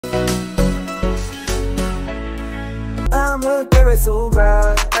I'm a girl so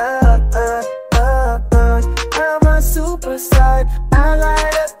right. I'm a superstar. I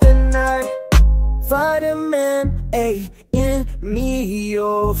light up the night. Vitamin A in me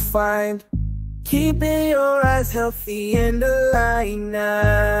you'll find, keeping your eyes healthy and aligned.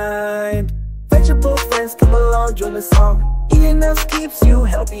 Vegetable friends, come along, join the song. Eating else keeps you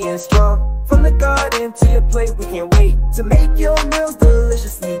healthy and strong. From the garden to your plate, we can't wait to make your meals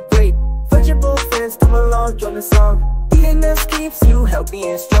deliciously great. Vegetable friends, come along, join the song. Eating else keeps you healthy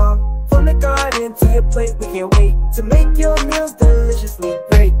and strong. From the garden to your plate, we can't wait to make your meals deliciously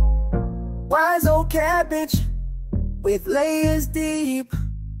great. Wise old cabbage with layers deep,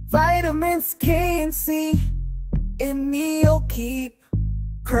 vitamins K and C in me you'll keep.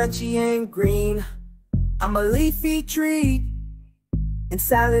 Crunchy and green, I'm a leafy treat. In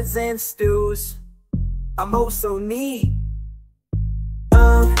salads and stews, I'm oh so neat.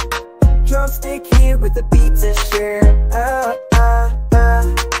 Drumstick here with the beat to share.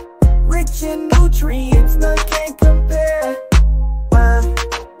 Rich in nutrients, none can compare.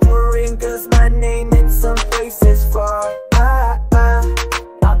 Moringa's my name in some places far. I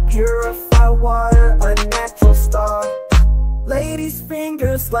purify water, a natural star. Ladies'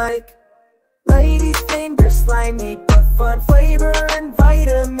 fingers slimy, but fun flavor and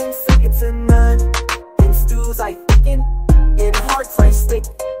vitamins second to none. In stews I thicken, in hearts I stick.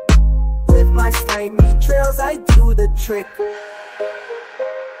 With my slimy trails I do the trick.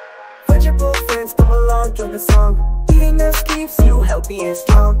 Vegetable friends, come along, join the song. Eating us keeps you healthy and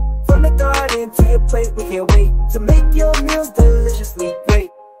strong. From the garden to your plate, we can't wait to make your meals deliciously great.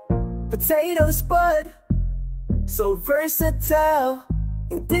 Potato spud, so versatile,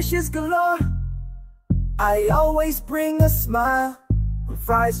 in dishes galore. I always bring a smile from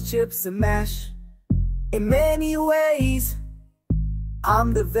fries, chips, and mash. In many ways,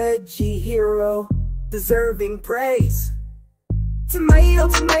 I'm the veggie hero, deserving praise. Tomato,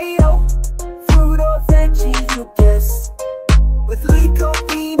 tomato, fruit or veggie, you guess. With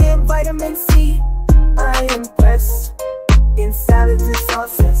lycopene and vitamin C, I am blessed. In salads and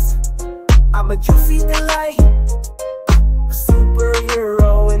sauces, I'm a juicy delight, a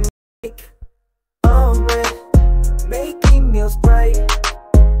superhero in make omelet, making meals bright.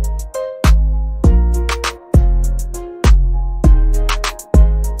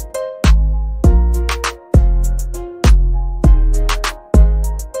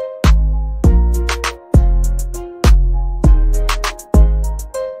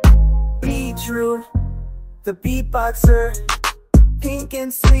 Beetroot, the beatboxer, pink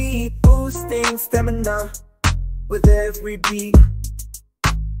and sweet, boosting stamina with every beat.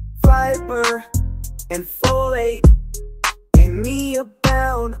 Fiber and folate in me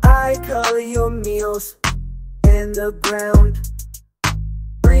abound. I color your meals in the ground.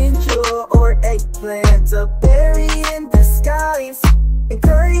 Brinjal or eggplant, a berry in disguise. In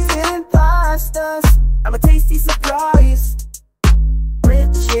curries and pastas, I'm a tasty surprise.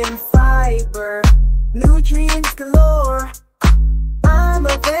 Rich in fiber, nutrients galore. I'm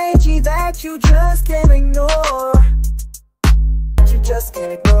a veggie that you just can't ignore. You just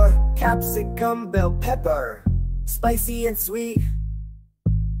can't ignore. Capsicum, bell pepper, spicy and sweet.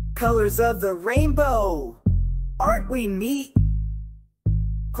 Colors of the rainbow, aren't we neat?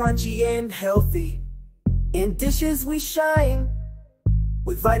 Crunchy and healthy, in dishes we shine.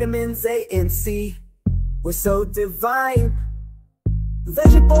 With vitamins A and C, we're so divine.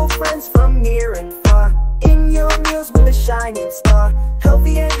 Vegetable friends from near and far, in your meals with a shining star.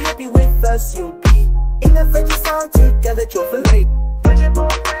 Healthy and happy with us you'll be. In the veggie song together joyfully. Vegetable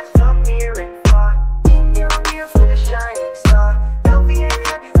friends